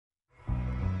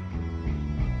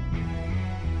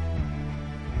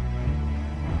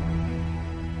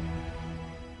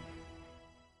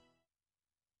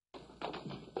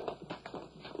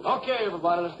Okay,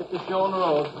 everybody, let's get this show on the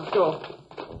road. Let's go.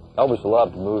 Elvis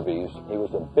loved movies. He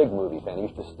was a big movie fan. He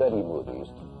used to study movies.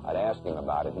 I'd ask him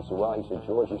about it. He said,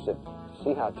 George, he said,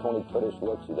 see how Tony Curtis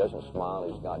looks? He doesn't smile.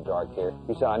 He's got dark hair.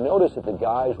 He said, I noticed that the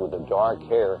guys with the dark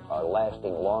hair are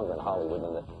lasting longer in Hollywood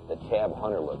than the Tab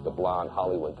Hunter look, the blonde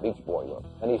Hollywood Beach Boy look.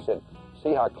 And he said,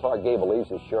 see how Clark Gable leaves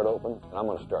his shirt open? And I'm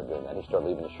going to start doing that. He started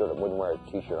leaving his shirt open. Wouldn't wear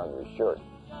a T-shirt under his shirt.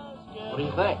 What do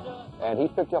you think? And he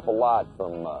picked up a lot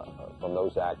from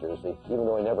those actors. Even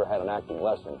though he never had an acting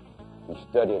lesson, he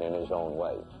studied in his own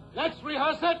way. Let's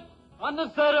rehearse it. On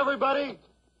the set, everybody.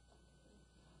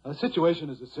 The situation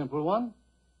is a simple one.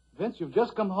 Vince, you've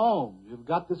just come home. You've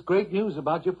got this great news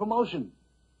about your promotion.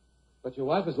 But your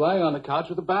wife is lying on the couch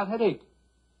with a bad headache.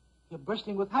 You're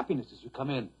bursting with happiness as you come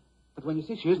in. But when you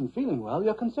see she isn't feeling well,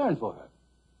 you're concerned for her.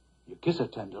 You kiss her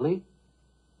tenderly,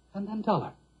 and then tell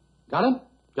her. Got it?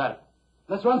 Got it.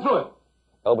 Let's run through it.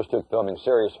 Elvis took filming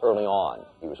serious early on.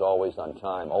 He was always on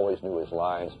time, always knew his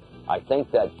lines. I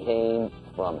think that came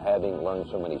from having learned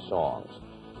so many songs.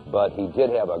 But he did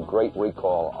have a great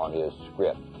recall on his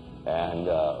script and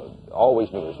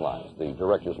always knew his lines. The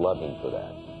directors loved him for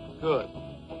that. Good.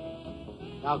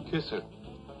 Now kiss her.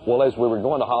 Well, as we were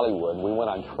going to Hollywood, we went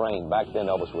on train. Back then,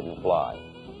 Elvis wouldn't fly.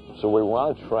 So we were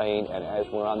on a train, and as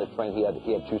we were on the train, he had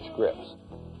 2 scripts.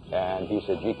 And he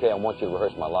said, GK, I want you to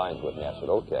rehearse my lines with me. I said,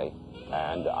 okay.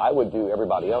 And I would do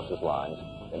everybody else's lines,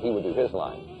 and he would do his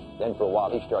lines. Then for a while,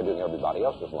 he started doing everybody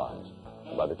else's lines.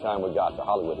 And by the time we got to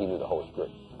Hollywood, he knew the whole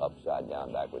script, upside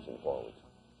down, backwards, and forwards.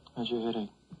 How's your headache?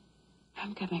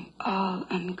 I'm coming all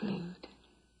unglued.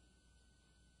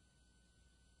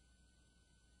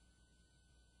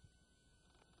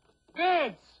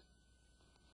 Vince!